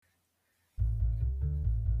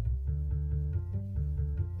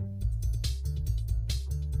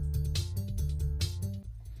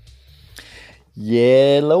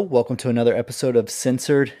Hello, welcome to another episode of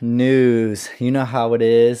Censored News. You know how it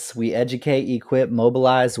is. We educate, equip,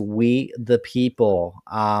 mobilize, we the people.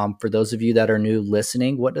 For those of you that are new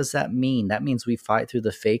listening, what does that mean? That means we fight through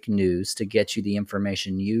the fake news to get you the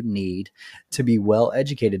information you need to be well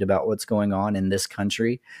educated about what's going on in this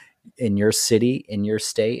country, in your city, in your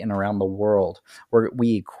state, and around the world.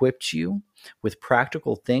 We equipped you with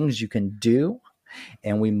practical things you can do,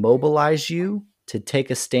 and we mobilize you to take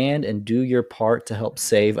a stand and do your part to help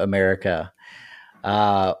save America.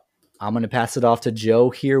 Uh, I'm going to pass it off to Joe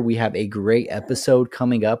here. We have a great episode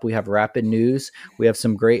coming up. We have rapid news. We have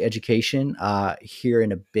some great education here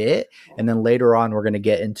in a bit. And then later on, we're going to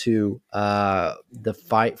get into the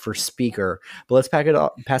fight for speaker. But let's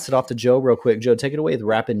pass it off to Joe real quick. Joe, take it away with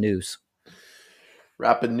rapid news.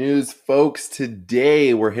 Rapid news, folks.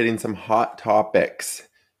 Today we're hitting some hot topics.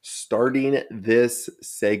 Starting this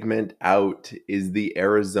segment out is the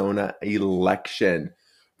Arizona election.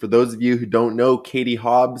 For those of you who don't know, Katie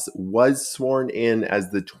Hobbs was sworn in as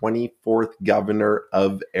the 24th governor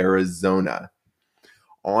of Arizona.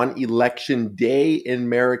 On election day in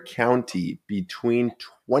Merritt County, between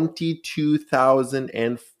 22,000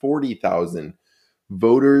 and 40,000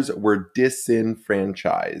 voters were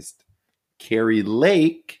disenfranchised. Kari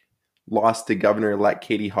Lake lost to Governor-elect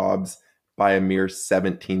Katie Hobbs by a mere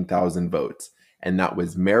 17,000 votes, and that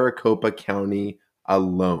was Maricopa County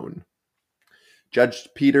alone. Judge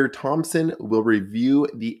Peter Thompson will review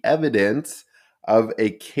the evidence of a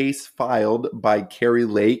case filed by Kari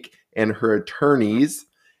Lake and her attorneys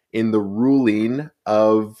in the ruling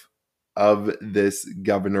of this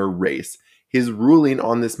governor race. His ruling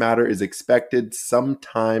on this matter is expected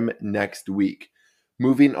sometime next week.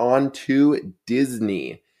 Moving on to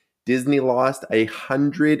Disney. Disney lost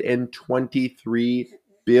 $123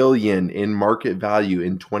 billion in market value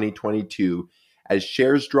in 2022 as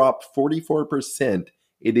shares dropped 44%.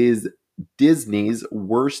 It is Disney's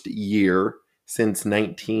worst year since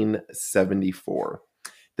 1974.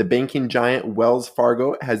 The banking giant Wells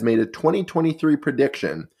Fargo has made a 2023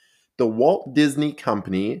 prediction. The Walt Disney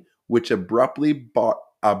Company, which abruptly brought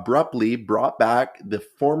back the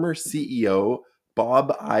former CEO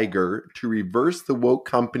Bob Iger to reverse the woke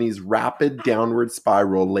company's rapid downward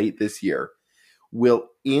spiral late this year, will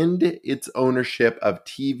end its ownership of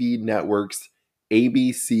TV networks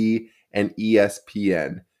ABC and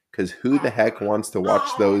ESPN, because who the heck wants to watch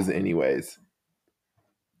those anyways?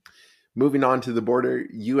 Moving on to the border,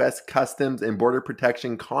 U.S. Customs and Border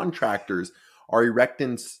Protection contractors are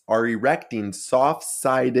erecting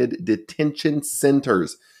soft-sided detention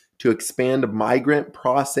centers to expand migrant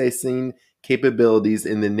processing capabilities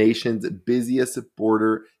in the nation's busiest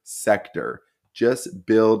border sector. Just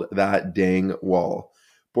build that dang wall.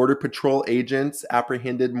 Border Patrol agents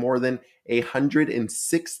apprehended more than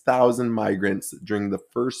 106,000 migrants during the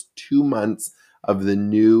first 2 months of the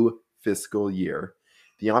new fiscal year.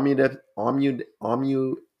 The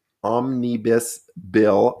omnibus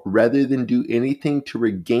bill, rather than do anything to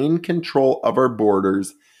regain control of our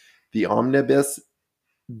borders, the omnibus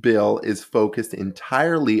bill is focused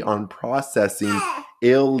entirely on processing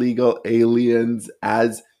illegal aliens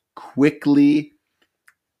as quickly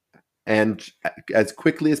as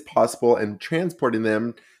possible and transporting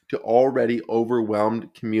them to already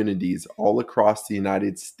overwhelmed communities all across the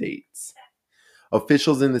United States.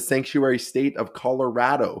 Officials in the sanctuary state of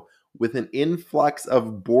Colorado, with an influx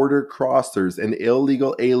of border crossers and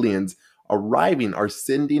illegal aliens arriving, are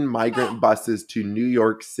sending migrant buses to New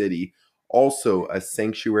York City, also a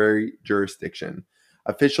sanctuary jurisdiction.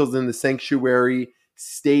 Officials in the sanctuary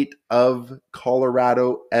state of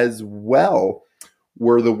Colorado as well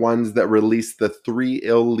were the ones that released the three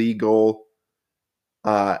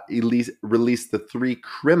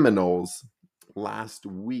criminals last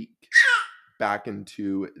week back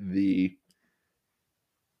into the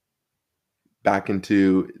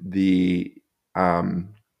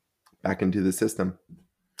system.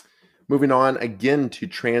 Moving on again to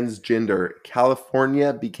transgender.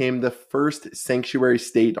 California became the first sanctuary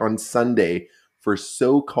state on Sunday for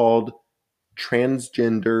so-called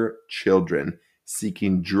transgender children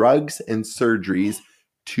seeking drugs and surgeries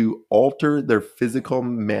to alter their physical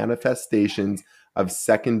manifestations of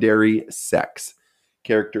secondary sex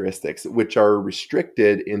characteristics, which are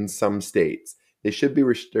restricted in some states. They should be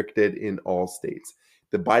restricted in all states.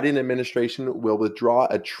 The Biden administration will withdraw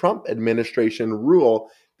a Trump administration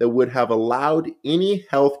rule that would have allowed any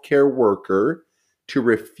healthcare worker to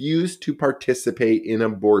refuse to participate in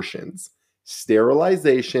abortions,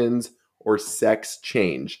 sterilizations, or sex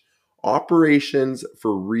change operations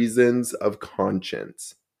for reasons of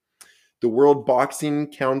conscience. The World Boxing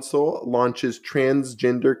Council launches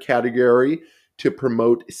transgender category to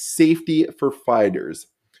promote safety for fighters.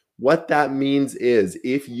 What that means is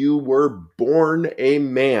if you were born a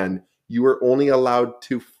man, you were only allowed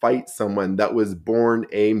to fight someone that was born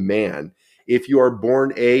a man. If you are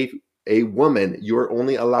born a woman, you are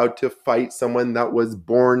only allowed to fight someone that was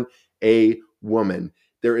born a woman.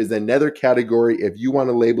 There is another category. If you want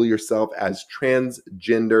to label yourself as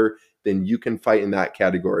transgender, then you can fight in that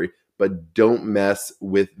category, but don't mess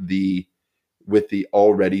with the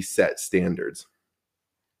already set standards.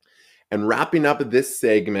 And wrapping up this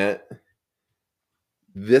segment,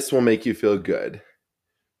 this will make you feel good.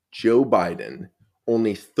 Joe Biden,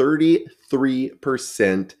 only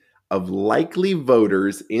 33% of likely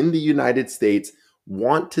voters in the United States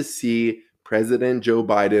want to see President Joe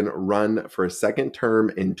Biden run for a second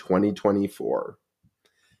term in 2024.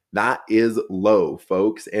 That is low,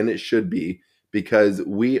 folks, and it should be because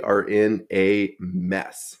we are in a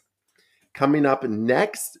mess. Coming up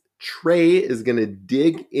next, Trey is going to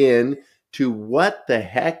dig in to what the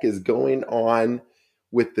heck is going on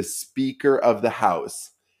with the Speaker of the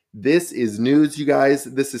House. This is news, you guys.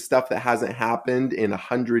 This is stuff that hasn't happened in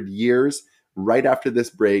 100 years. Right after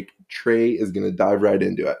this break, Trey is going to dive right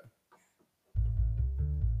into it.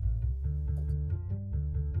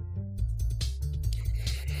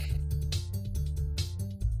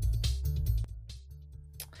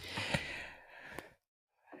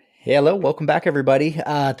 Hey, hello, welcome back, everybody.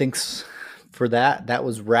 Thanks for that. That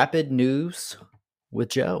was Rapid News with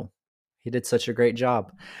Joe. He did such a great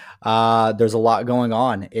job. There's a lot going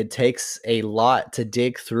on. It takes a lot to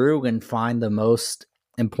dig through and find the most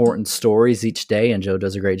important stories each day, and Joe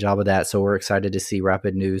does a great job of that. So we're excited to see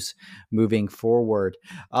Rapid News moving forward.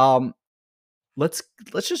 Let's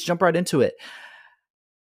just jump right into it.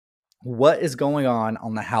 What is going on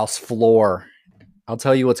the House floor? I'll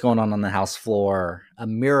tell you what's going on the House floor. A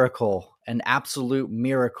miracle, an absolute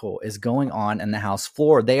miracle is going on in the House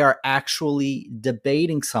floor. They are actually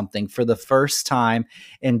debating something for the first time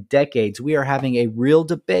in decades. We are having a real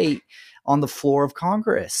debate on the floor of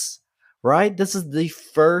Congress, right? This is the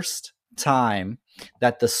first time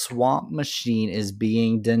that the swamp machine is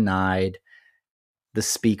being denied the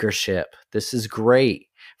speakership. This is great.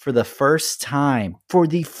 For the first time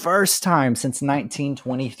since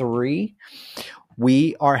 1923,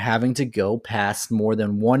 we are having to go past more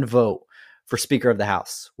than one vote for Speaker of the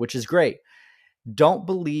House, which is great. Don't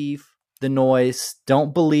believe the noise.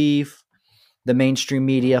 Don't believe the mainstream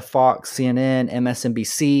media, Fox, CNN,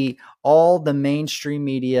 MSNBC, all the mainstream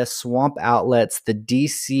media, swamp outlets, the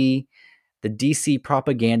DC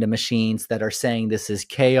propaganda machines that are saying this is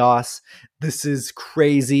chaos. This is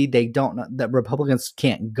crazy. They don't know that Republicans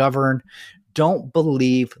can't govern. Don't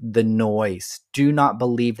believe the noise. Do not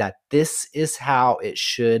believe that. This is how it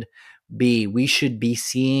should be. We should be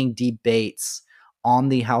seeing debates on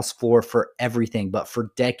the House floor for everything. But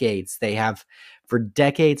for decades, for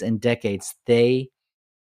decades and decades, they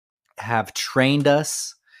have trained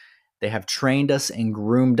us. They have trained us and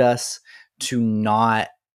groomed us to not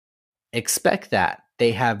expect that.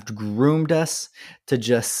 They have groomed us to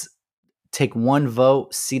just take one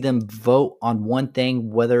vote, see them vote on one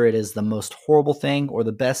thing, whether it is the most horrible thing or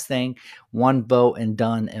the best thing, one vote and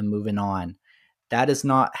done and moving on. That is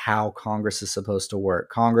not how Congress is supposed to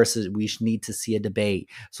work. We need to see a debate.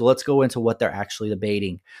 So let's go into what they're actually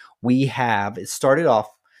debating. It started off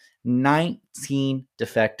 19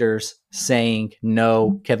 defectors saying,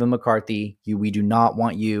 no, Kevin McCarthy, we do not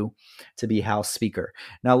want you to be House Speaker.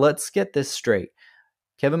 Now let's get this straight.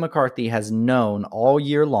 Kevin McCarthy has known all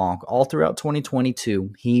year long, all throughout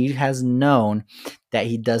 2022, he has known that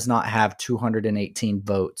he does not have 218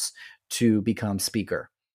 votes to become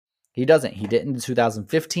Speaker. He doesn't. He didn't in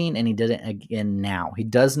 2015, and he didn't again now. He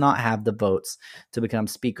does not have the votes to become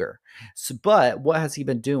Speaker. But what has he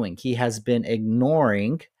been doing? He has been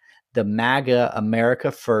ignoring the MAGA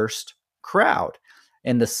America First crowd.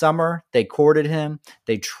 In the summer, they courted him.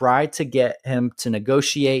 They tried to get him to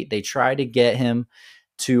negotiate. They tried to get him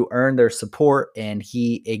to earn their support, and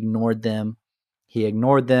he ignored them. He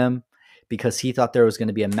ignored them because he thought there was going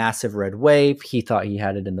to be a massive red wave. He thought he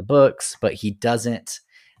had it in the books, but he doesn't.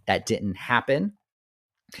 That didn't happen.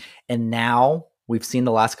 And now we've seen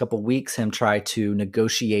the last couple of weeks him try to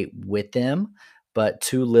negotiate with them, but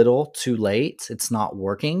too little, too late. It's not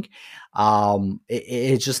working.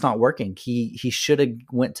 It's just not working. He should have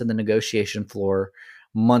went to the negotiation floor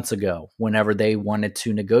months ago whenever they wanted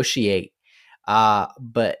to negotiate.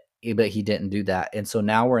 But he didn't do that. And so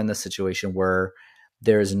now we're in the situation where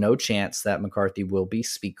there is no chance that McCarthy will be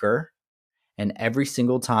Speaker. And every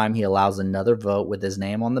single time he allows another vote with his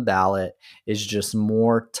name on the ballot is just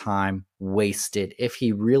more time wasted. If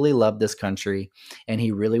he really loved this country and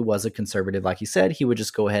he really was a conservative, like he said, he would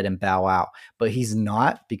just go ahead and bow out. But he's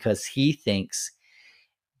not, because he thinks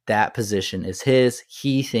that position is his.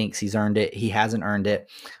 He thinks he's earned it. He hasn't earned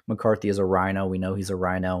it. McCarthy is a rhino. We know he's a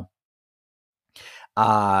rhino.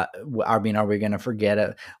 I mean, are we going to forget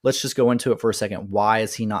it? Let's just go into it for a second. Why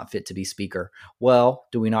is he not fit to be speaker? Well,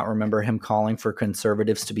 do we not remember him calling for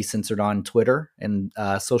conservatives to be censored on Twitter and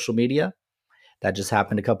social media? That just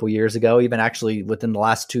happened a couple years ago. Even actually within the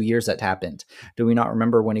last 2 years that happened. Do we not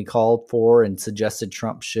remember when he called for and suggested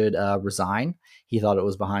Trump should resign? He thought it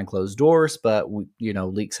was behind closed doors, but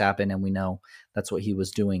leaks happen and we know that's what he was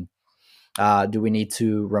doing. Do we need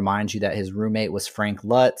to remind you that his roommate was Frank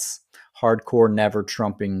Lutz, hardcore, never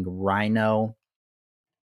Trumping rhino,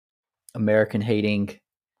 American hating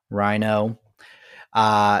rhino?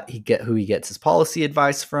 Who he gets his policy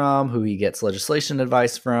advice from, who he gets legislation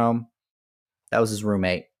advice from. That was his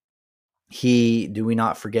roommate. Do we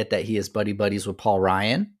not forget that he is buddies with Paul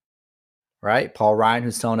Ryan, right? Paul Ryan,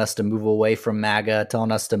 who's telling us to move away from MAGA,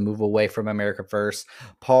 telling us to move away from America First.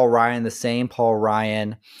 Paul Ryan, the same Paul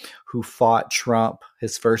Ryan who fought Trump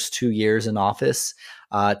his first 2 years in office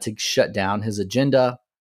to shut down his agenda,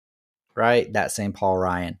 right? That same Paul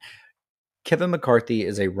Ryan. Kevin McCarthy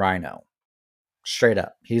is a rhino. Straight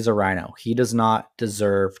up. He's a rhino. He does not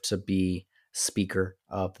deserve to be Speaker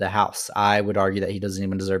of the House. I would argue that he doesn't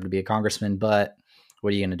even deserve to be a congressman, but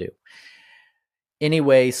what are you going to do?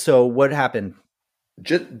 Anyway, so what happened?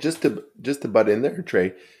 Just to butt in there,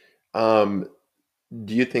 Trey.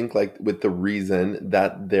 Do you think, like, with the reason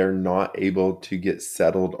that they're not able to get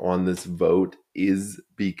settled on this vote is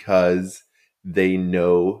because they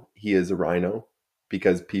know he is a rhino?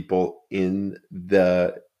 Because people in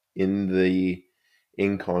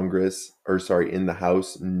Congress, or sorry, in the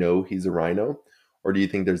House know he's a rhino? Or do you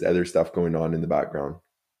think there's other stuff going on in the background?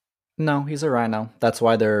 No, he's a rhino. That's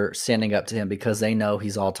why they're standing up to him, because they know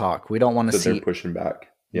he's all talk. We don't want to So see they're pushing back.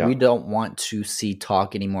 Yeah. We don't want to see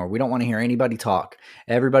talk anymore. We don't want to hear anybody talk.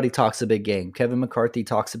 Everybody talks a big game. Kevin McCarthy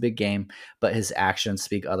talks a big game, but his actions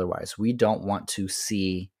speak otherwise. We don't want to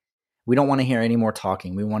hear any more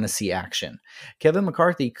talking. We want to see action. Kevin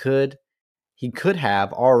McCarthy could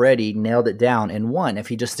have already nailed it down and won if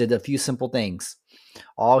he just did a few simple things.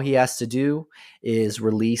 All he has to do is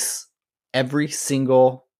release every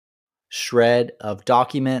single shred of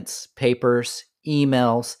documents, papers,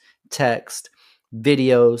 emails, text,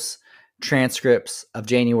 videos, transcripts of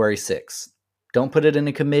January 6th. Don't put it in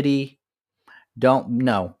a committee.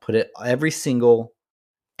 Put it every single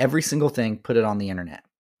thing, put it on the internet.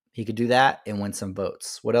 He could do that and win some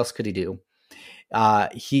votes. What else could he do?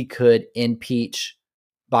 He could impeach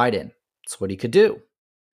Biden. That's what he could do.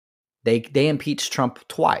 They impeached Trump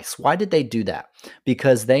twice. Why did they do that?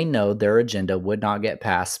 Because they know their agenda would not get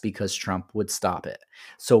passed because Trump would stop it.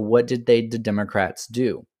 So what did the Democrats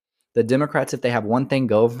do? The Democrats, if they have one thing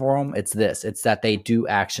go for them, it's this. It's that they do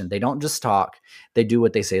action. They don't just talk. They do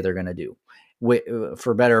what they say they're going to do.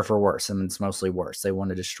 For better or for worse, and it's mostly worse. They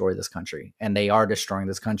want to destroy this country, and they are destroying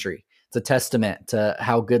this country. It's a testament to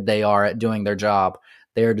how good they are at doing their job.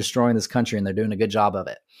 They are destroying this country, and they're doing a good job of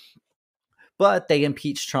it. But they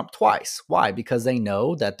impeached Trump twice. Why? Because they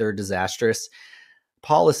know that their disastrous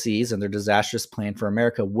policies and their disastrous plan for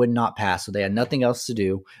America would not pass. So they had nothing else to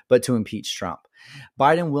do but to impeach Trump.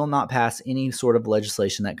 Biden will not pass any sort of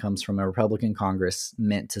legislation that comes from a Republican Congress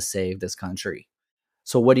meant to save this country.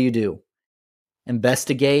 So what do?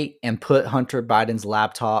 Investigate and put Hunter Biden's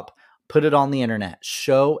laptop, put it on the internet,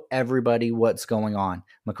 show everybody what's going on.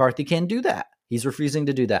 McCarthy can't do that. He's refusing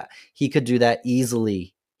to do that. He could do that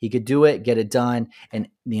easily. He could do it, get it done, and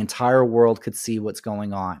the entire world could see what's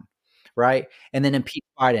going on, right? And then impeach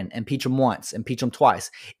Biden, impeach him once, impeach him twice,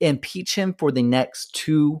 impeach him for the next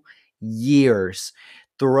 2 years.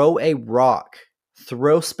 Throw a rock,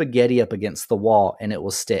 throw spaghetti up against the wall, and it will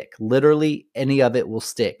stick. Literally, any of it will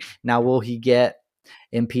stick. Now, will he get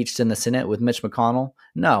impeached in the Senate with Mitch McConnell?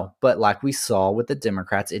 No, but like we saw with the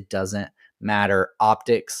Democrats, it doesn't matter.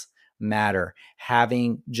 Optics matter.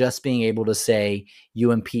 Just being able to say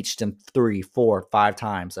you impeached him 3, 4, 5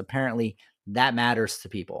 times, apparently that matters to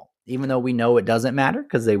people, even though we know it doesn't matter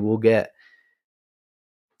because they will get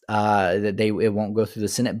it won't go through the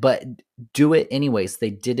Senate, but do it anyways. They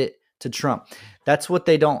did it to Trump. That's what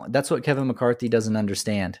Kevin McCarthy doesn't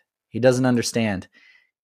understand. He doesn't understand.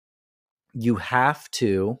 You have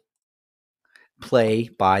to play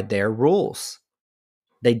by their rules.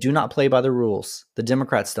 They do not play by the rules. The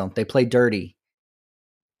Democrats don't. They play dirty.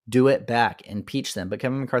 Do it back. Impeach them. But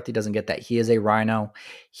Kevin McCarthy doesn't get that. He is a rhino.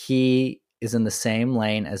 He is in the same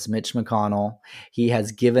lane as Mitch McConnell. He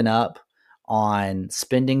has given up on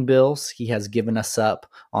spending bills. He has given us up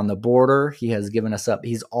on the border. He has given us up.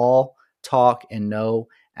 He's all talk and no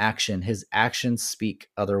action. His actions speak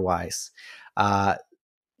otherwise.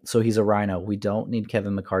 So he's a rhino. We don't need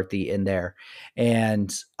Kevin McCarthy in there.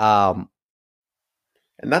 And that's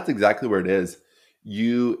exactly where it is.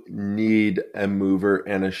 You need a mover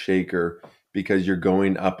and a shaker because you're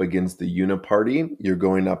going up against the Uniparty. You're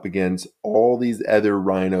going up against all these other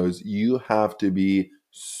rhinos. You have to be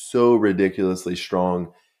so ridiculously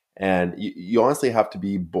strong. And you honestly have to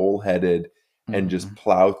be bullheaded and just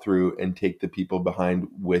plow through and take the people behind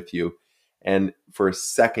with you. And for a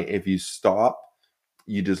second, if you stop,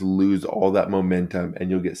 you just lose all that momentum and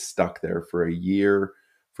you'll get stuck there for a year,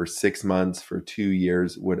 for 6 months, for 2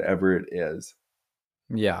 years, whatever it is.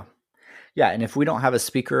 Yeah. Yeah. And if we don't have a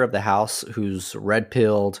Speaker of the House who's red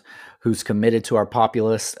pilled, who's committed to our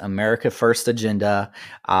populist America First agenda,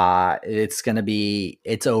 it's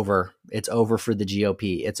over. It's over for the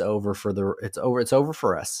GOP. It's over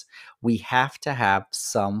for us. We have to have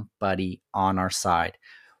somebody on our side.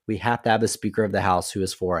 We have to have a Speaker of the House who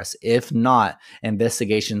is for us. If not,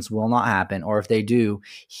 investigations will not happen. Or if they do,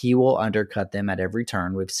 he will undercut them at every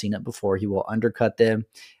turn. We've seen it before. He will undercut them.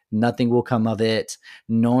 Nothing will come of it.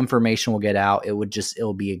 No information will get out.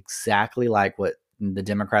 It'll be exactly like what the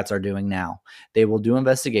Democrats are doing now. They will do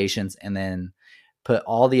investigations and then put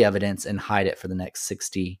all the evidence and hide it for the next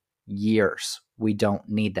 60 years. We don't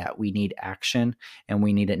need that. We need action, and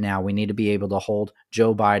we need it now. We need to be able to hold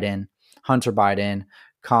Joe Biden, Hunter Biden,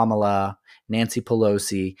 Kamala, Nancy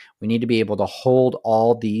Pelosi. We need to be able to hold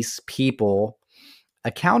all these people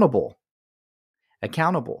accountable,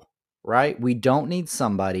 right? We don't need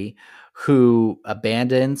somebody who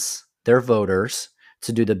abandons their voters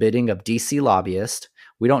to do the bidding of DC lobbyists.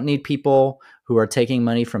 We don't need people who are taking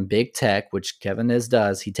money from big tech, which Kevin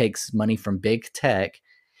does. He takes money from big tech.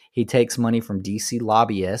 He takes money from DC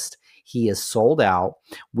lobbyists. He is sold out.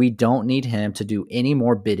 We don't need him to do any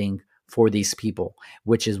more bidding for these people,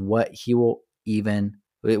 which is even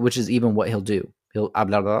what he'll do. He'll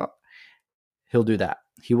do that.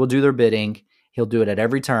 He will do their bidding. He'll do it at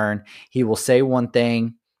every turn. He will say one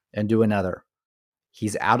thing and do another.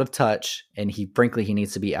 He's out of touch, and he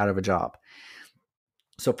needs to be out of a job.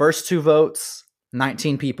 So first 2 votes,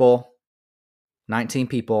 19 people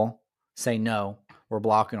say no, we're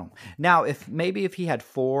blocking him. Now, if he had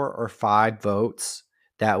 4 or 5 votes,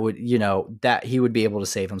 that would, that he would be able to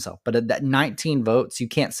save himself. But at that 19 votes, you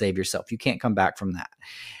can't save yourself. You can't come back from that.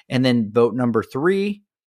 And then vote number 3,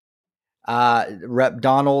 Rep.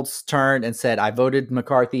 Donald's turned and said, I voted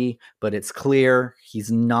McCarthy, but it's clear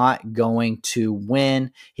he's not going to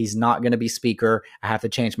win. He's not going to be Speaker. I have to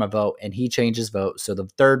change my vote. And he changed his vote. So the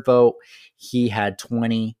third vote, he had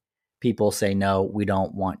 20 people say, no, we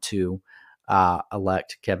don't want to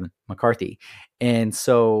elect Kevin McCarthy. And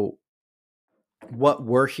so what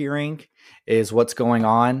we're hearing is what's going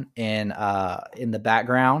on in the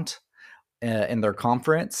background, in their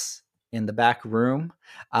conference, in the back room.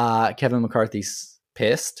 Kevin McCarthy's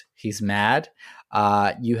pissed. He's mad.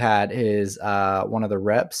 You had his one of the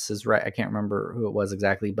reps, I can't remember who it was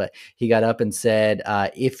exactly, but he got up and said,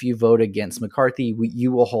 if you vote against McCarthy,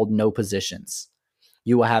 you will hold no positions.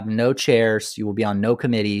 You will have no chairs. You will be on no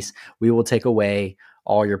committees. We will take away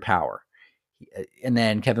all your power. And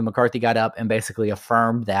then Kevin McCarthy got up and basically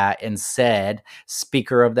affirmed that and said,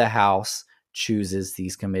 Speaker of the House chooses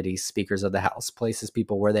these committees. Speakers of the House places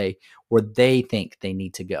people where they think they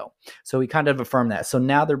need to go. So he kind of affirmed that. So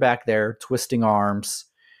now they're back there twisting arms,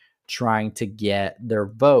 trying to get their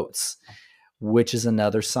votes, which is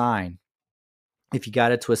another sign. If you got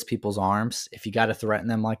to twist people's arms, if you got to threaten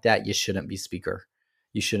them like that, you shouldn't be Speaker.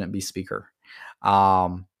 You shouldn't be Speaker.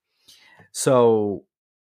 So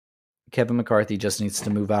Kevin McCarthy just needs to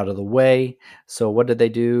move out of the way. So what did they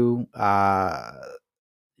do?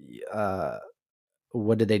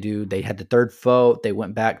 What did they do? They had the third vote. They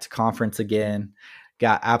went back to conference again,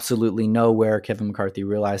 got absolutely nowhere. Kevin McCarthy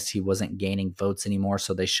realized he wasn't gaining votes anymore,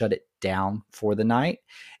 so they shut it down for the night,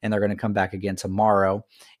 and they're going to come back again tomorrow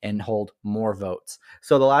and hold more votes.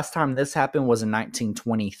 So the last time this happened was in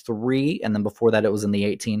 1923, and then before that it was in the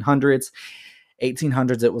 1800s.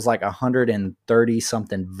 It was like 130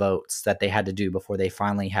 something votes that they had to do before they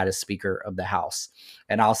finally had a Speaker of the House.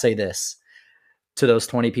 And I'll say this to those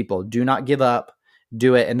 20 people: do not give up.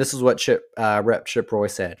 Do it. And this is what Rep. Chip Roy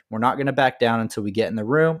said: we're not going to back down until we get in the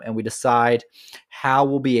room and we decide how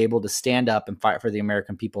we'll be able to stand up and fight for the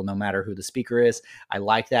American people, no matter who the Speaker is. I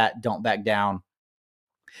like that. Don't back down.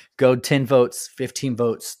 Go 10 votes, 15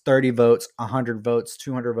 votes, 30 votes, 100 votes,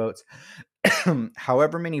 200 votes.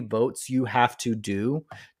 however many votes you have to do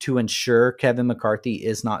to ensure Kevin McCarthy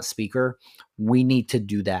is not speaker, we need to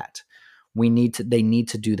do that. They need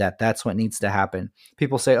to do that. That's what needs to happen.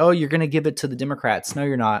 People say, oh, you're going to give it to the Democrats. No,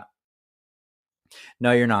 you're not.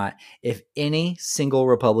 No, you're not. If any single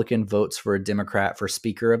Republican votes for a Democrat for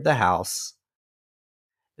Speaker of the House,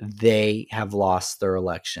 they have lost their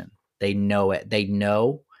election. They know it. They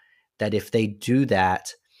know that if they do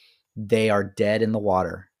that, they are dead in the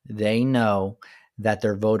water. They know that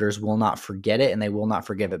their voters will not forget it and they will not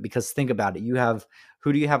forgive it. Because think about it.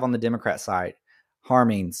 Who do you have on the Democrat side?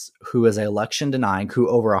 Harmings, who is election denying, who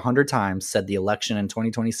over 100 times said the election in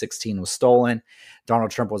 2016 was stolen.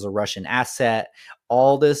 Donald Trump was a Russian asset.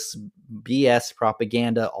 All this BS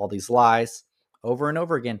propaganda, all these lies over and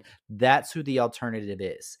over again. That's who the alternative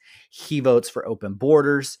is. He votes for open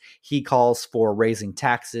borders. He calls for raising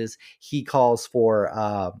taxes. He calls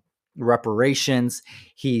for reparations.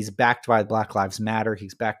 He's backed by Black Lives Matter.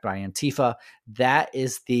 He's backed by Antifa.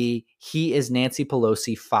 He is Nancy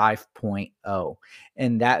Pelosi 5.0.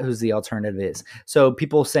 And that who's the alternative is. So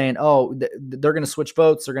people saying, oh, they're going to switch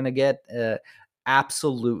votes. They're going to get,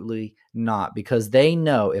 absolutely not, because they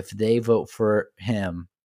know if they vote for him,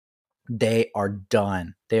 they are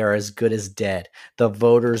done. They are as good as dead. The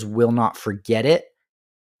voters will not forget it.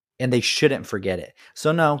 And they shouldn't forget it.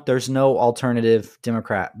 So no, there's no alternative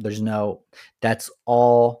Democrat. That's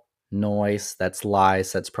all noise. That's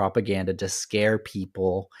lies. That's propaganda to scare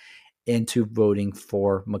people into voting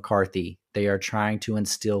for McCarthy. They are trying to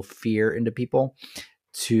instill fear into people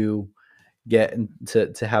to get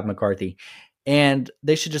to have McCarthy. And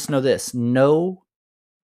they should just know this. No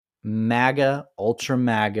MAGA, ultra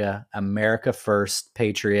MAGA, America First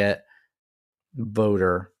Patriot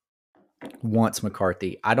voter wants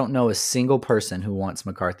McCarthy. I don't know a single person who wants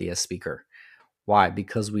McCarthy as speaker. Why?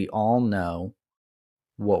 Because we all know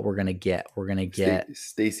what we're going to get. We're going to get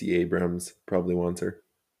Stacey Abrams probably wants her.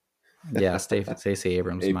 Yeah, Stacey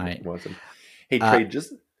Abrams might. Wants him. Hey, Trey,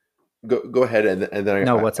 just go ahead and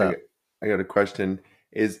then what's up? I got a question.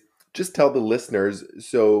 Is just tell the listeners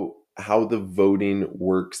how the voting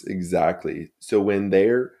works exactly. So when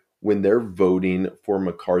they're voting for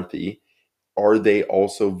McCarthy, are they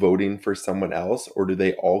also voting for someone else, or do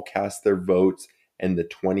they all cast their votes and the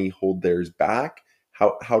 20 hold theirs back?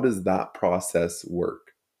 How does that process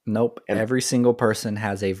work? Nope. Every single person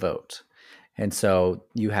has a vote. And so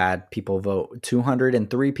you had people vote.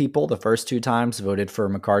 203 people the first two times voted for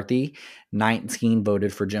McCarthy. 19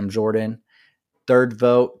 voted for Jim Jordan. Third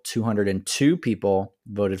vote, 202 people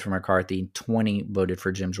voted for McCarthy. 20 voted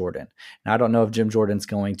for Jim Jordan. Now, I don't know if Jim Jordan's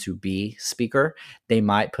going to be speaker. They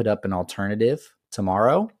might put up an alternative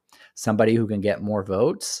tomorrow, somebody who can get more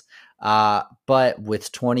votes. But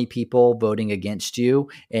with 20 people voting against you,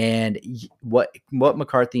 and what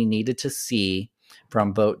McCarthy needed to see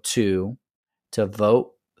from vote 2 to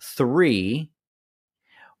vote 3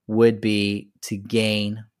 would be to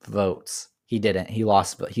gain votes. He didn't. He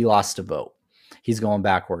lost a vote. He's going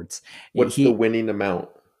backwards. What's the winning amount?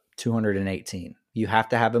 218. You have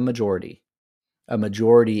to have a majority. A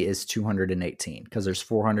majority is 218 because there's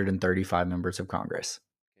 435 members of Congress.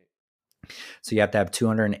 So you have to have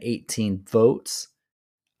 218 votes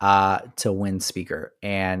to win speaker,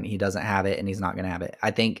 and he doesn't have it, and he's not going to have it. I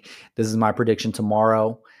think this is my prediction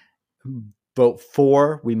tomorrow. Vote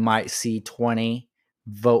 4, we might see 20.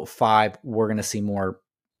 Vote 5, we're going to see more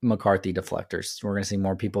McCarthy deflectors. We're going to see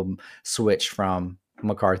more people switch from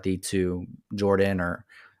McCarthy to Jordan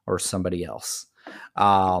or somebody else.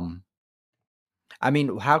 I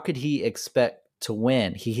mean, how could he expect to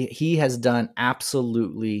win? He has done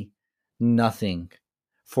absolutely nothing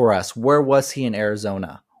for us. Where was he in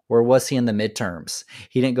Arizona? Where was he in the midterms?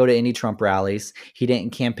 He didn't go to any Trump rallies. He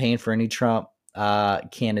didn't campaign for any Trump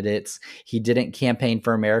candidates. He didn't campaign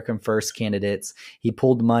for American First candidates. He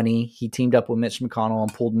pulled money. He teamed up with Mitch McConnell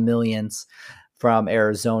and pulled millions from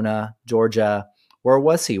Arizona, Georgia. Where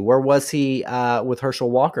was he? Where was he with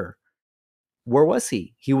Herschel Walker? Where was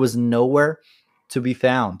he? He was nowhere to be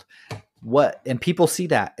found. And people see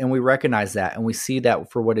that, and we recognize that, and we see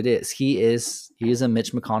that for what it is. He is a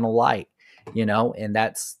Mitch McConnell light, and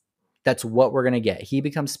that's what we're going to get. He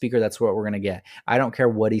becomes speaker. That's what we're going to get. I don't care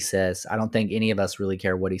what he says. I don't think any of us really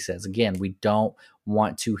care what he says. Again, we don't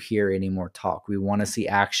want to hear any more talk. We want to see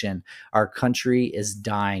action. Our country is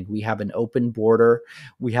dying. We have an open border.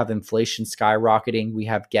 We have inflation skyrocketing. We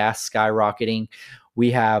have gas skyrocketing.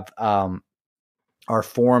 We have our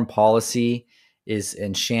foreign policy is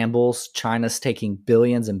in shambles. China's taking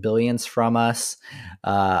billions and billions from us.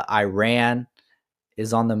 Iran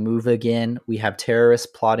is on the move again. We have terrorists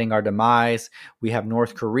plotting our demise. We have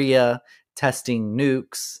North Korea testing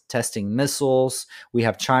nukes, testing missiles. We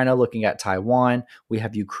have China looking at Taiwan. We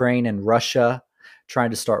have Ukraine and Russia trying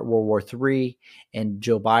to start World War III. And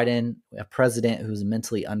Joe Biden, a president who's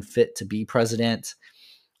mentally unfit to be president.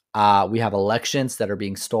 We have elections that are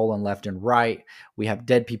being stolen left and right. We have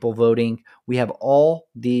dead people voting. We have all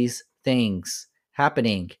these things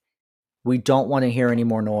happening. We don't want to hear any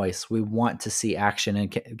more noise. We want to see action,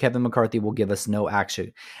 and Kevin McCarthy will give us no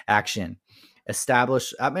action.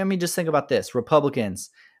 Establish. I mean, just think about this: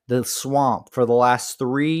 Republicans, the swamp for the last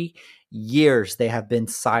 3 years, they have been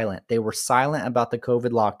silent. They were silent about the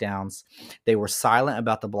COVID lockdowns. They were silent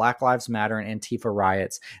about the Black Lives Matter and Antifa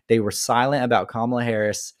riots. They were silent about Kamala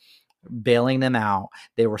Harris bailing them out.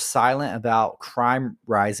 They were silent about crime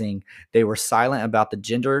rising. They were silent about the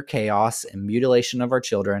gender chaos and mutilation of our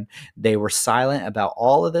children. They were silent about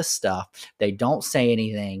all of this stuff. They don't say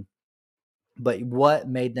anything. But what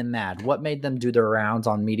made them mad? What made them do their rounds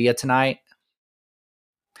on media tonight?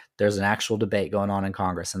 There's an actual debate going on in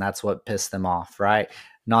Congress, and that's what pissed them off, right?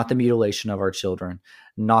 Not the mutilation of our children,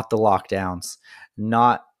 not the lockdowns,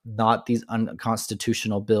 not these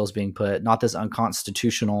unconstitutional bills being put, not this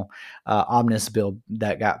unconstitutional omnibus bill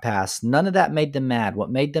that got passed. None of that made them mad.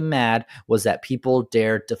 What made them mad was that people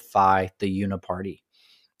dared defy the uniparty,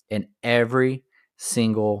 and every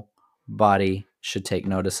single body should take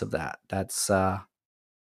notice of that. That's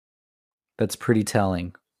pretty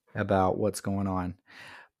telling about what's going on.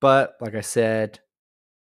 But like I said,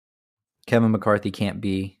 Kevin McCarthy can't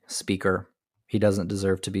be speaker. He doesn't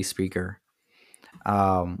deserve to be speaker.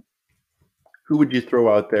 Who would you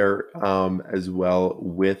throw out there as well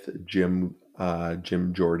with Jim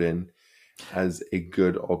Jordan as a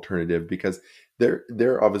good alternative? Because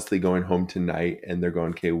they're obviously going home tonight and they're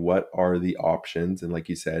going, okay, what are the options? And like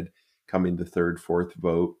you said, coming the third, fourth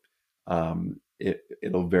vote,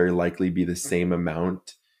 it'll very likely be the same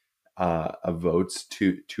amount of votes,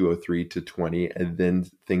 203 to 20, and then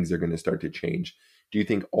things are going to start to change. Do you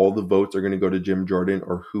think all the votes are going to go to Jim Jordan,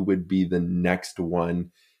 or who would be the next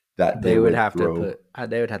one that they would have to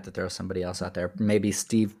throw somebody else out there? Maybe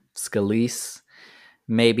Steve Scalise.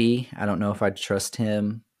 Maybe. I don't know if I'd trust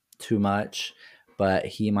him too much, but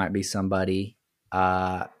he might be somebody.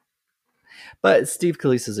 But Steve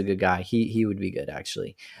Scalise is a good guy. He would be good,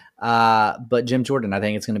 actually. But Jim Jordan, I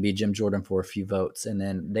think it's going to be Jim Jordan for a few votes. And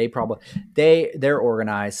then they're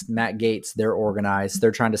organized. Matt Gaetz, they're organized.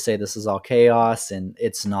 They're trying to say this is all chaos, and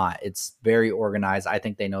it's not. It's very organized. I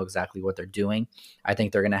think they know exactly what they're doing. I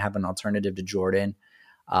think they're going to have an alternative to Jordan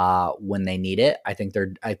when they need it. I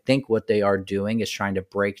think what they are doing is trying to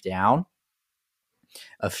break down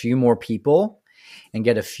a few more people and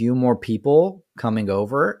get a few more people coming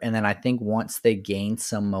over. And then I think once they gain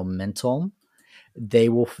some momentum, they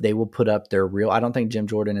will put up their real. I don't think Jim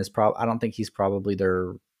Jordan is I don't think he's probably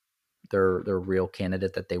their real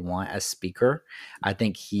candidate that they want as speaker. I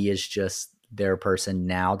think he is just their person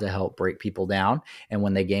now to help break people down. And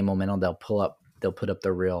when they gain momentum, they'll put up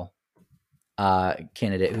the real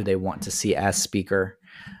candidate who they want to see as speaker.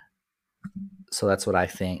 So that's what I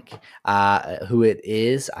think. Who it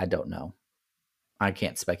is, I don't know. I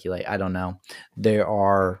can't speculate. I don't know.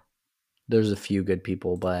 There's a few good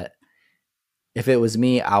people, but if it was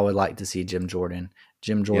me, I would like to see Jim Jordan.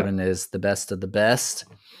 Jim Jordan is the best of the best.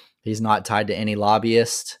 He's not tied to any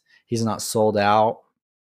lobbyist. He's not sold out.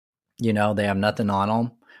 They have nothing on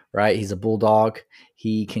him, right? He's a bulldog.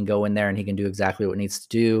 He can go in there and he can do exactly what he needs to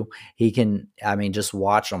do. He can, just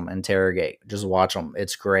watch him interrogate. Just watch him.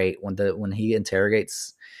 It's great. When he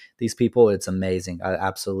interrogates these people, it's amazing. I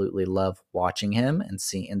absolutely love watching him and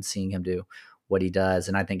seeing him do what he does.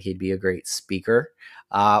 And I think he'd be a great speaker.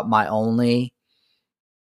 My only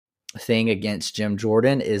thing against Jim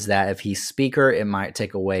Jordan is that if he's speaker, it might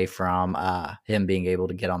take away from him being able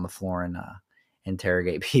to get on the floor and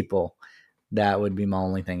interrogate people. That would be my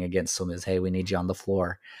only thing against him is, hey, we need you on the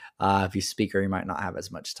floor. If he's speaker, he might not have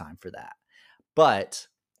as much time for that. But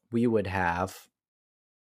we would have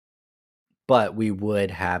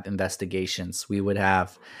investigations. We would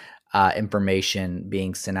have information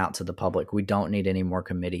being sent out to the public. We don't need any more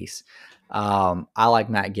committees. I like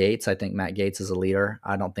Matt Gaetz. I think Matt Gaetz is a leader.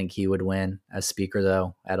 I don't think he would win as speaker,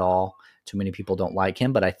 though, at all. Too many people don't like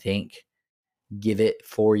him, but I think give it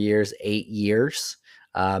 4 years, 8 years,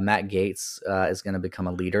 Matt Gaetz is going to become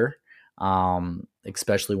a leader,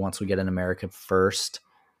 especially once we get an America First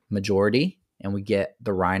majority and we get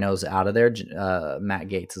the rhinos out of there. Matt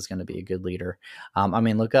Gaetz is going to be a good leader.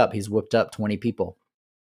 Look up. He's whipped up 20 people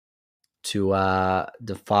to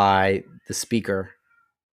defy the speaker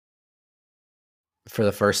for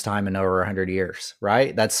the first time in over 100 years,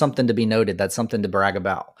 right? That's something to be noted. That's something to brag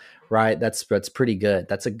about, right? That's pretty good.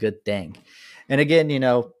 That's a good thing. And again,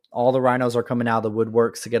 all the rhinos are coming out of the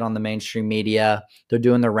woodworks to get on the mainstream media. They're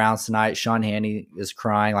doing their rounds tonight. Sean Hannity is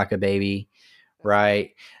crying like a baby,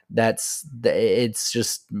 right? It's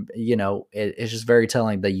just, it's just very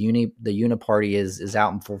telling. The uniparty is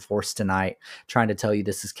out in full force tonight, trying to tell you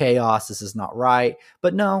this is chaos. This is not right.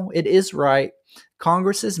 But no, it is right.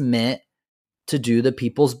 Congress is meant to do the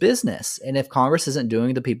people's business. And if Congress isn't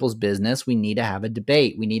doing the people's business, we need to have a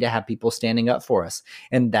debate. We need to have people standing up for us.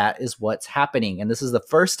 And that is what's happening. And this is the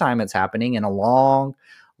first time it's happening in a long,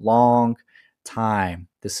 long time.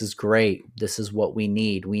 This is great. This is what we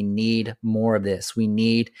need. We need more of this. We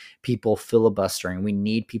need people filibustering. We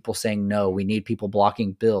need people saying no. We need people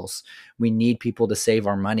blocking bills. We need people to save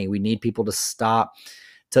our money. We need people to stop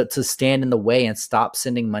to stand in the way and stop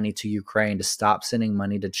sending money to Ukraine, to stop sending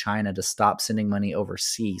money to China, to stop sending money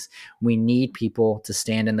overseas. We need people to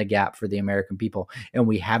stand in the gap for the American people. And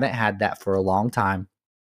we haven't had that for a long time.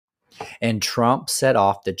 And Trump set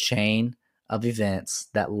off the chain of events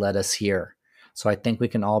that led us here. So I think we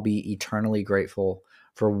can all be eternally grateful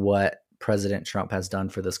for what President Trump has done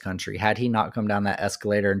for this country. Had he not come down that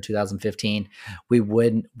escalator in 2015, we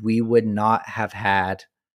would not have had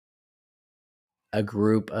a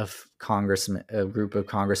group of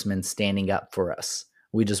congressmen standing up for us.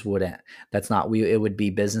 We just wouldn't. It would be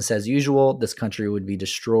business as usual. This country would be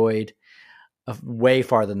destroyed way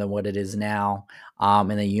farther than what it is now.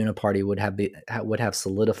 And the uniparty would have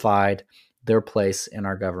solidified their place in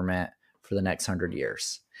our government for the next 100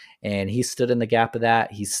 years. And he stood in the gap of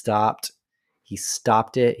that. He stopped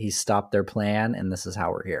it. He stopped their plan. And this is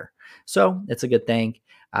how we're here. So it's a good thing.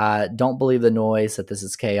 Don't believe the noise that this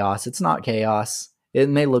is chaos. It's not chaos. It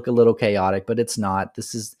may look a little chaotic, but it's not.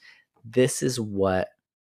 This is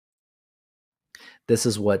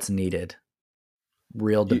what's needed.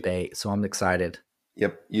 Real debate. So I'm excited.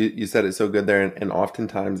 Yep. You said it so good there. And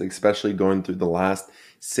oftentimes, especially going through the last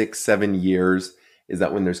 6-7 years, is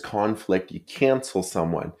that when there's conflict, you cancel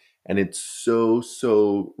someone. And it's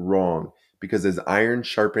so wrong, because as iron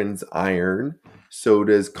sharpens iron, so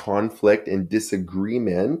does conflict and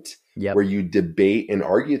disagreement. Yep. Where you debate and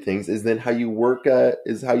argue things is how you work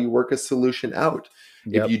a solution out.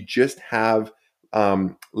 Yep. If you just have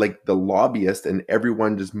like the lobbyist and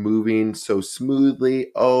everyone just moving so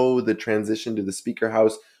smoothly, the transition to the speaker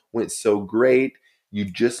house went so great, you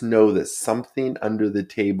just know that something under the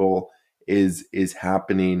table is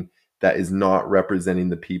happening that is not representing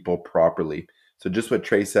the people properly. So just what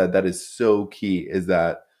Trey said, that is so key, is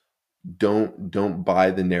that don't buy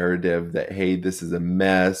the narrative that, hey, this is a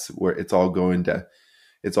mess where it's all going to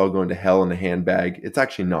hell in a handbag. It's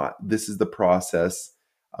actually not. This is the process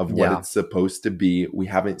of what it's supposed to be. We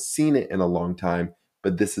haven't seen it in a long time,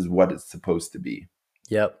 but this is what it's supposed to be.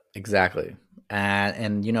 Yep, exactly.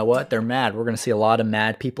 And you know what? They're mad. We're going to see a lot of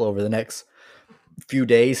mad people over the next few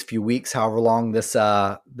days, few weeks, however long this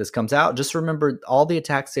comes out. Just remember, all the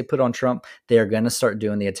attacks they put on Trump, they are going to start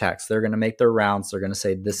doing the attacks. They're going to make their rounds. They're going to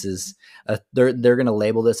say this is they're going to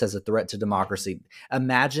label this as a threat to democracy.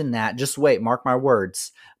 Imagine that. Just wait, mark my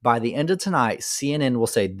words. By the end of tonight, CNN will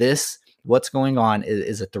say what's going on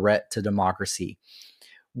is a threat to democracy,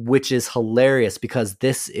 which is hilarious, because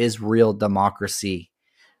this is real democracy.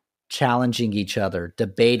 Challenging each other,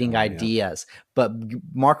 debating ideas. Yeah. But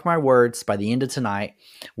mark my words, by the end of tonight,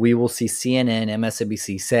 we will see CNN,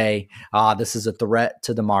 MSNBC say, this is a threat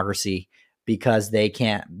to democracy because they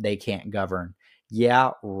can't govern.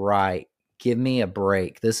 Yeah, right. Give me a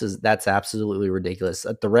break. That's absolutely ridiculous.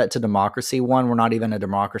 A threat to democracy. One, we're not even a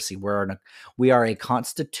democracy. We are a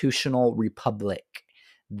constitutional republic.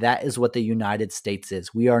 That is what the United States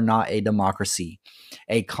is. We are not a democracy,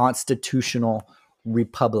 a constitutional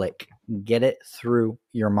republic. Get it through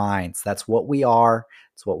your minds. That's what we are.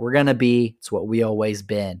 It's what we're going to be. It's what we always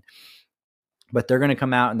been. But they're going to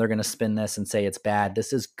come out and they're going to spin this and say it's bad.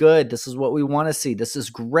 This is good. This is what we want to see. This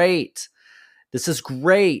is great. This is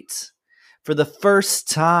great. For the first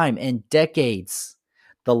time in decades,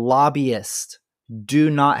 the lobbyists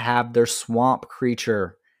do not have their swamp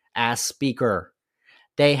creature as speaker.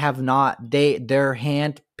 They have not. Their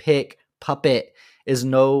hand-picked puppet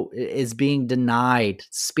is being denied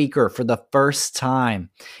speaker for the first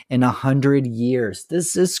time in 100 years.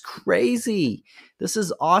 This is crazy. This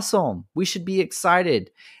is awesome. We should be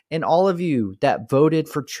excited. And all of you that voted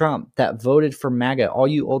for Trump, that voted for MAGA, all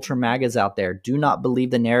you ultra MAGAs out there, do not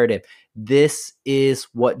believe the narrative. This is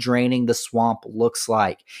what draining the swamp looks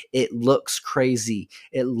like. It looks crazy.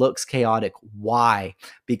 It looks chaotic. Why?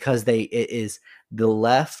 Because it is the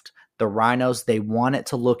left, the rhinos. They want it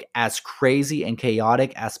to look as crazy and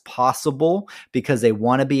chaotic as possible because they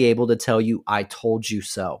want to be able to tell you, I told you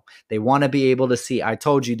so. They want to be able to see, I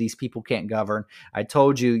told you these people can't govern. I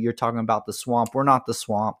told you you're talking about the swamp. We're not the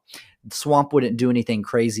swamp. The swamp wouldn't do anything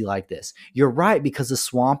crazy like this. You're right, because the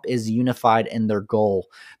swamp is unified in their goal,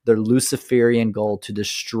 their Luciferian goal to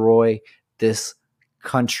destroy this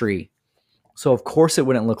country. So of course it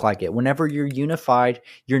wouldn't look like it. Whenever you're unified,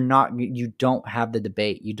 you don't have the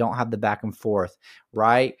debate. You don't have the back and forth,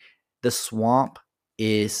 right? The swamp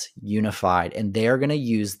is unified, and they're going to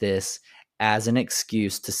use this as an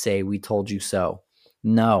excuse to say, we told you so.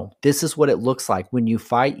 No, this is what it looks like when you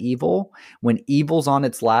fight evil. When evil's on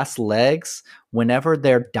its last legs, whenever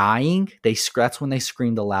they're dying, that's when they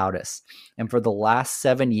scream the loudest. And for the last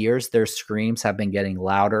 7 years, their screams have been getting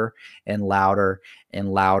louder and louder and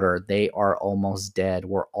louder. They are almost dead.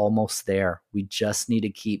 We're almost there. We just need to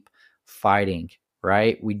keep fighting,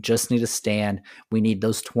 right? We just need to stand. We need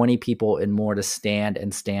those 20 people and more to stand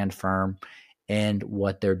and stand firm in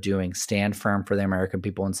what they're doing. Stand firm for the American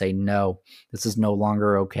people and say, no, this is no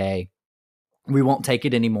longer okay. We won't take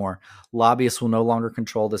it anymore. Lobbyists will no longer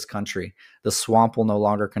control this country. The swamp will no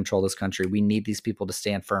longer control this country. We need these people to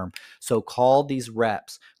stand firm. So call these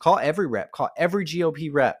reps. Call every rep. Call every GOP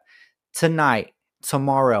rep tonight,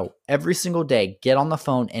 tomorrow, every single day. Get on the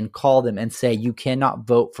phone and call them and say, you cannot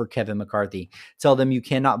vote for Kevin McCarthy. Tell them you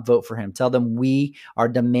cannot vote for him. Tell them we are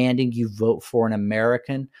demanding you vote for an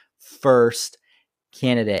American first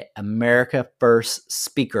candidate, America First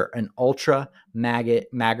speaker, an ultra MAGA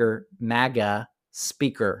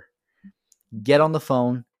speaker. Get on the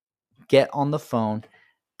phone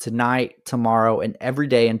tonight, tomorrow, and every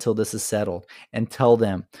day until this is settled, and tell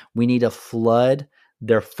them we need to flood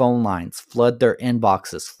their phone lines, flood their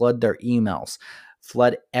inboxes, flood their emails,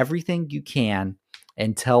 flood everything you can,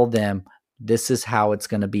 and tell them this is how it's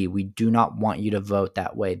going to be. We do not want you to vote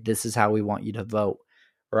that way. This is how we want you to vote.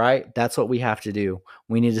 Right? That's what we have to do.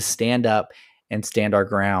 We need to stand up and stand our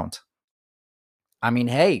ground. I mean,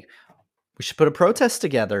 hey, we should put a protest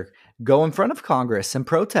together. Go in front of Congress and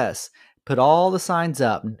protest. Put all the signs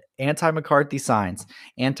up, anti-McCarthy signs,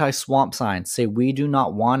 anti-swamp signs. Say we do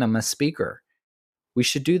not want him as speaker. We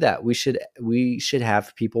should do that. We should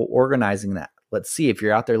have people organizing that. Let's see, if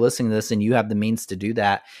you're out there listening to this and you have the means to do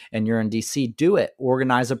that and you're in DC, do it.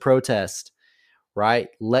 Organize a protest. Right?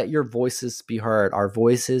 Let your voices be heard. Our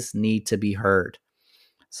voices need to be heard.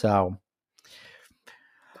 So,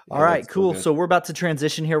 all right, cool. So we're about to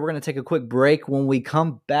transition here. We're going to take a quick break. When we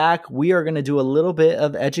come back, we are going to do a little bit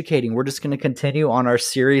of educating. We're just going to continue on our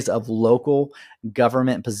series of local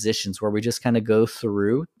government positions where we just kind of go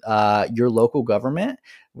through your local government.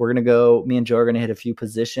 Me and Joe are going to hit a few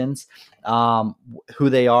positions, who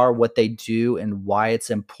they are, what they do, and why it's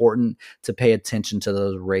important to pay attention to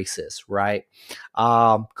those races, right?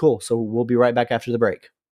 Cool. So we'll be right back after the break.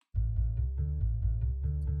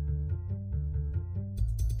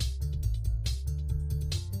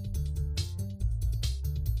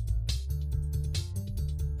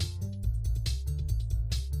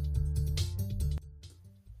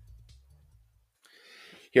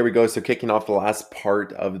 Here we go. So kicking off the last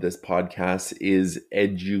part of this podcast is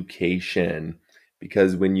education,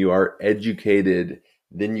 because when you are educated,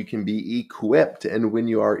 then you can be equipped. And when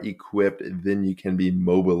you are equipped, then you can be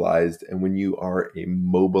mobilized. And when you are a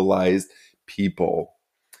mobilized people,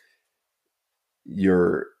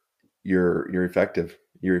 you're effective.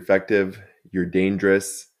 You're effective. You're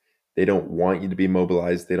dangerous. They don't want you to be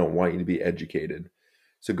mobilized. They don't want you to be educated.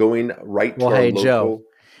 So going right to our local... Joe.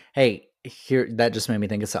 Hey, here, that just made me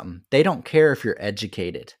think of something. They don't care if you're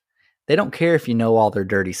educated. They don't care if you know all their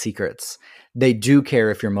dirty secrets. They do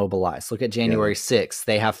care if you're mobilized. Look at January 6th.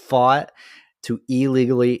 They have fought to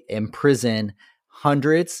illegally imprison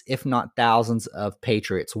hundreds, if not thousands, of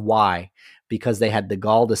patriots. Why? Because they had the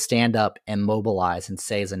gall to stand up and mobilize and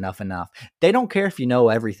say is enough enough. They don't care if you know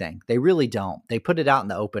everything. They really don't. They put it out in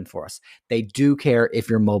the open for us. They do care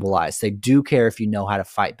if you're mobilized. They do care if you know how to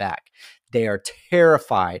fight back. They are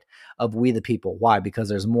terrified of we the people. Why? Because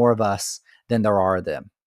there's more of us than there are of them.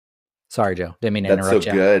 Sorry, Joe. Didn't mean to interrupt you. That's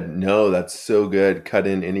so good. No, that's so good. Cut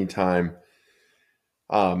in anytime.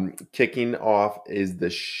 Kicking off is the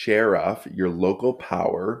sheriff, your local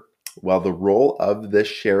power. While the role of the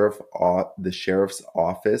sheriff's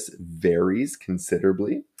office varies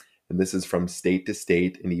considerably, and this is from state to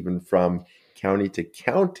state and even from county to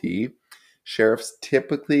county, sheriffs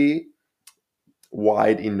typically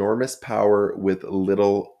wide enormous power with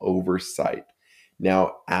little oversight.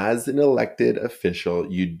 Now, as an elected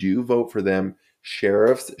official, you do vote for them.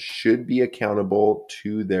 Sheriffs should be accountable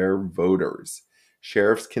to their voters.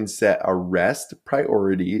 Sheriffs can set arrest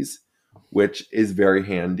priorities, which is very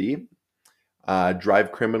handy.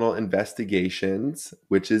 Drive criminal investigations,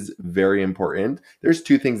 which is very important. There's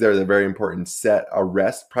two things there that are very important. Set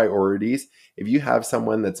arrest priorities. If you have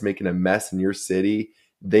someone that's making a mess in your city,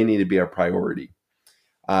 they need to be a priority.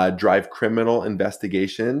 Drive criminal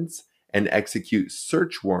investigations and execute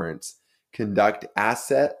search warrants. Conduct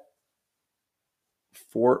asset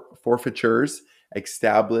forfeitures.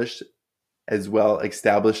 Establish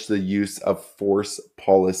the use of force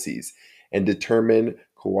policies and determine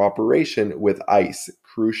cooperation with ICE.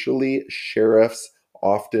 Crucially, sheriffs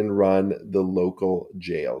often run the local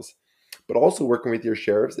jails. But also working with your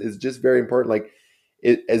sheriffs is just very important. Like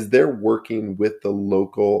as they're working with the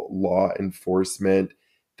local law enforcement,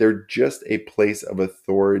 they're just a place of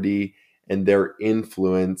authority and their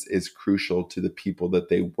influence is crucial to the people that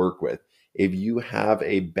they work with. If you have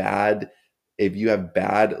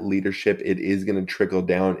bad leadership, it is going to trickle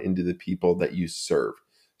down into the people that you serve.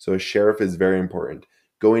 So a sheriff is very important.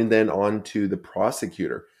 Going then on to the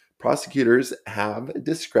prosecutor. Prosecutors have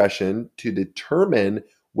discretion to determine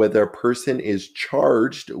whether a person is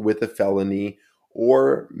charged with a felony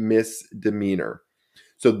or misdemeanor.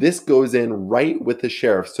 So this goes in right with the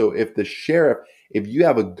sheriff. So if you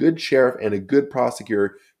have a good sheriff and a good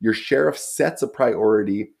prosecutor, your sheriff sets a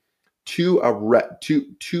priority to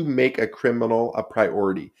make a criminal a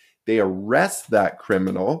priority. They arrest that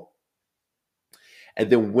criminal, and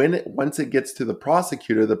then once it gets to the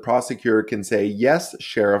prosecutor can say, "Yes,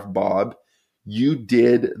 Sheriff Bob, you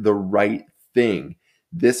did the right thing.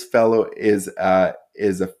 This fellow is a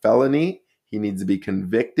felony. He needs to be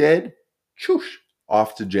convicted. Choosh,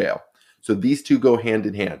 off to jail." So these two go hand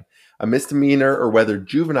in hand. A misdemeanor, or whether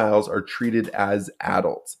juveniles are treated as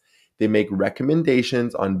adults. They make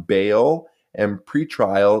recommendations on bail and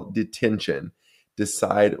pretrial detention,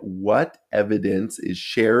 decide what evidence is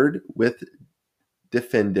shared with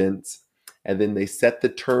defendants, and then they set the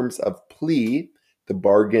terms of plea, the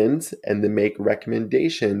bargains, and they make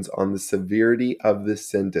recommendations on the severity of the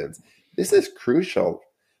sentence. This is crucial.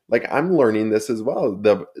 Like I'm learning this as well.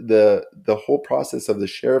 The whole process of the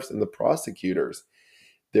sheriffs and the prosecutors,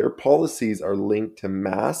 their policies are linked to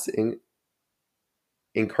mass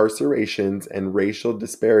incarcerations and racial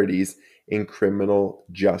disparities in criminal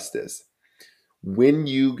justice. When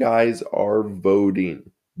you guys are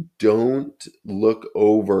voting, don't look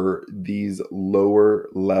over these lower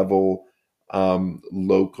level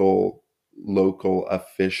local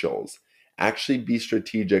officials. Actually be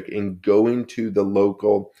strategic in going to the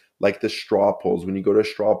local, like the straw polls. When you go to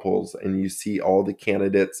straw polls and you see all the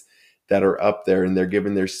candidates that are up there and they're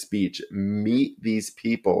giving their speech, meet these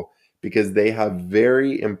people because they have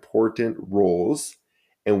very important roles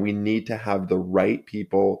and we need to have the right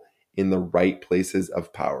people in the right places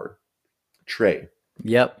of power. Trey.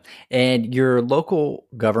 Yep. And your local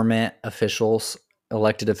government officials,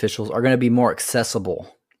 elected officials, are going to be more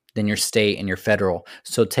accessible than your state and your federal.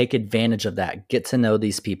 So take advantage of that. Get to know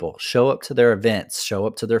these people. Show up to their events. Show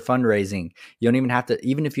up to their fundraising. You don't even have to,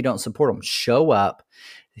 even if you don't support them, show up,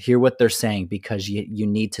 hear what they're saying, because you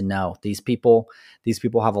need to know. These people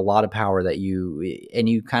have a lot of power that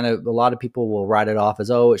a lot of people will write it off as,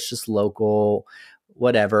 oh, it's just local,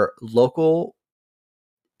 whatever. Local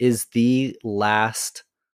is the last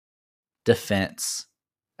defense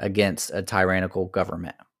against a tyrannical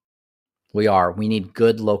government. We need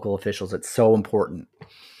good local officials. It's so important.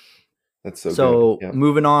 That's so good. Yeah.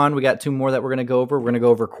 Moving on, we got two more that we're going to go over. We're going to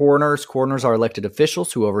go over coroners. Coroners are elected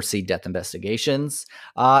officials who oversee death investigations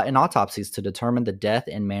and autopsies to determine the death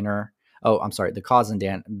and manner. The cause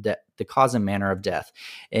and manner of death.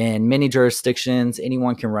 In many jurisdictions,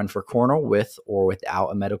 anyone can run for coroner with or without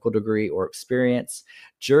a medical degree or experience.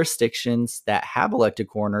 Jurisdictions that have elected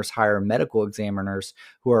coroners hire medical examiners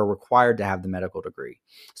who are required to have the medical degree.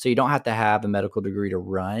 So you don't have to have a medical degree to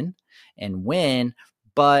run and win,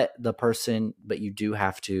 but you do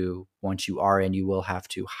have to, once you are in, you will have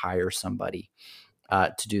to hire somebody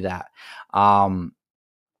to do that.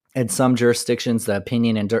 In some jurisdictions, the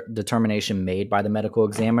opinion and determination made by the medical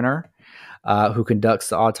examiner who conducts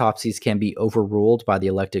the autopsies can be overruled by the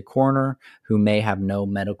elected coroner, who may have no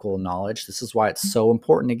medical knowledge. This is why it's so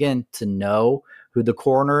important, again, to know who the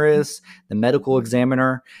coroner is, the medical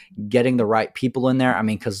examiner, getting the right people in there. I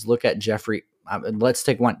mean, because look at let's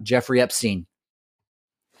take one, Jeffrey Epstein.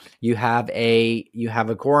 You have a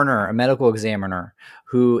coroner, a medical examiner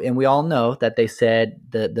who, and we all know that they said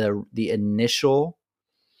the initial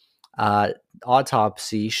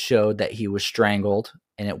autopsy showed that he was strangled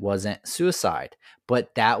and it wasn't suicide,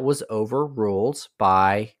 but that was overruled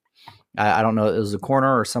by, I don't know, it was a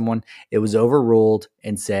coroner or someone. It was overruled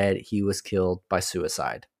and said he was killed by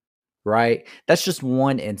suicide. right? That's just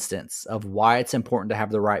one instance of why it's important to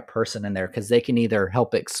have the right person in there, because they can either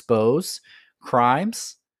help expose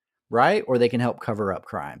crimes, right? Or they can help cover up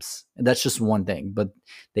crimes. And that's just one thing, but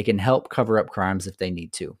they can help cover up crimes if they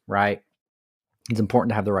need to, right? It's important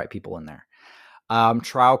to have the right people in there.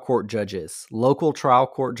 Trial court judges, local trial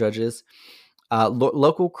court judges.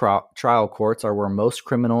 Local trial courts are where most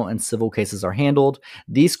criminal and civil cases are handled.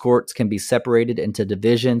 These courts can be separated into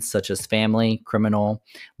divisions such as family, criminal,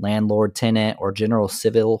 landlord, tenant, or general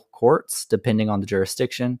civil courts, depending on the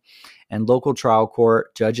jurisdiction. And local trial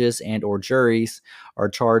court judges and or juries are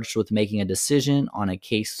charged with making a decision on a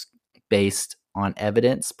case based on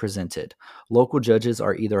evidence presented. Local judges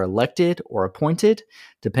are either elected or appointed,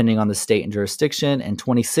 depending on the state and jurisdiction. In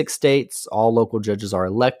 26 states, all local judges are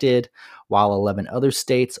elected, while 11 other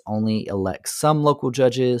states only elect some local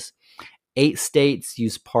judges. 8 states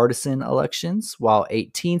use partisan elections, while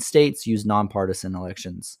 18 states use nonpartisan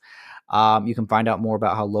elections. You can find out more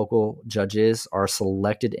about how local judges are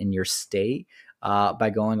selected in your state by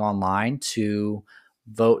going online to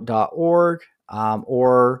vote.org,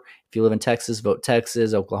 or if you live in Texas, Vote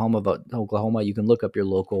Texas, Oklahoma, Vote Oklahoma. You can look up your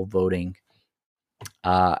local voting,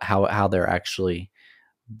 how they're actually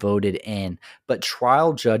voted in. But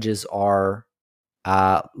trial judges are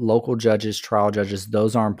local judges, trial judges.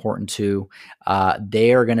 Those are important too.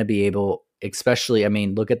 They are going to be able, especially, I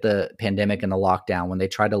mean, look at the pandemic and the lockdown. When they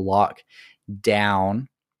tried to lock down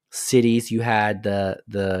cities, you had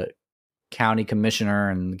the county commissioner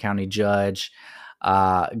and the county judge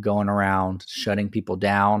going around shutting people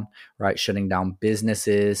down, right? Shutting down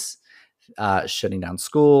businesses, shutting down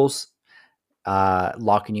schools,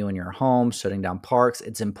 locking you in your home, shutting down parks.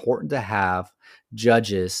 It's important to have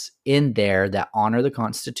judges in there that honor the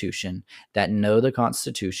Constitution, that know the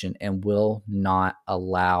Constitution, and will not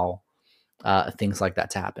allow things like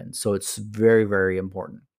that to happen. So it's very, very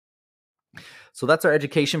important. So that's our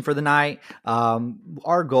education for the night.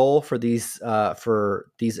 Our goal for these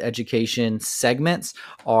educational segments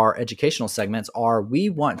are we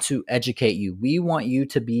want to educate you. We want you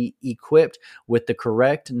to be equipped with the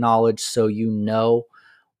correct knowledge so you know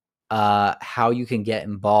how you can get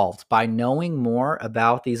involved. By knowing more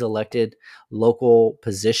about these elected local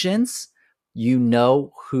positions, you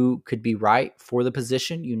know who could be right for the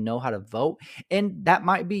position, you know how to vote, and that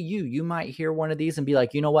might be you. You might hear one of these and be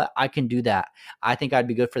like, you know what, I can do that. I think I'd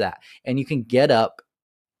be good for that. And you can get up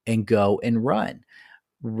and go and run.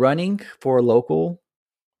 Running for a local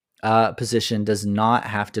position does not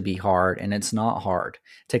have to be hard, and it's not hard.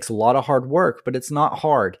 It takes a lot of hard work, but it's not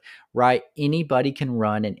hard, right? Anybody can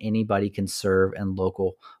run and anybody can serve in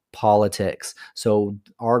local politics. So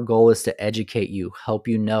our goal is to educate you, help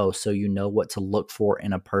you know, so you know what to look for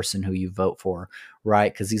in a person who you vote for,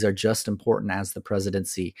 right? Because these are just important as the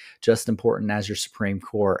presidency, just important as your Supreme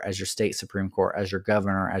Court, as your state Supreme Court, as your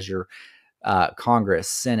governor, as your Congress,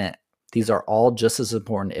 Senate. These are all just as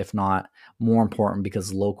important, if not more important,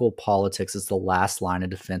 because local politics is the last line of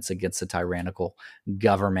defense against a tyrannical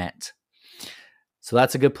government. So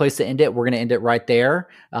that's a good place to end it. We're going to end it right there.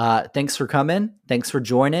 Thanks for coming. Thanks for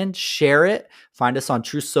joining. Share it. Find us on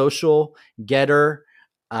Truth Social, Getter,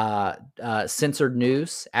 Censored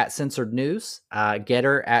News, at Censored News,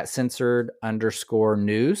 Getter at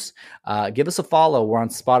Censored_news. Give us a follow. We're on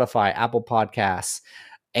Spotify, Apple Podcasts,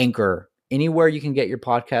 Anchor. Anywhere you can get your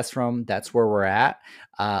podcast from, that's where we're at.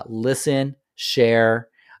 Listen, share,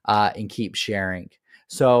 and keep sharing.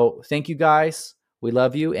 So thank you guys. We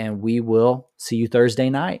love you, and we will see you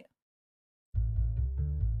Thursday night.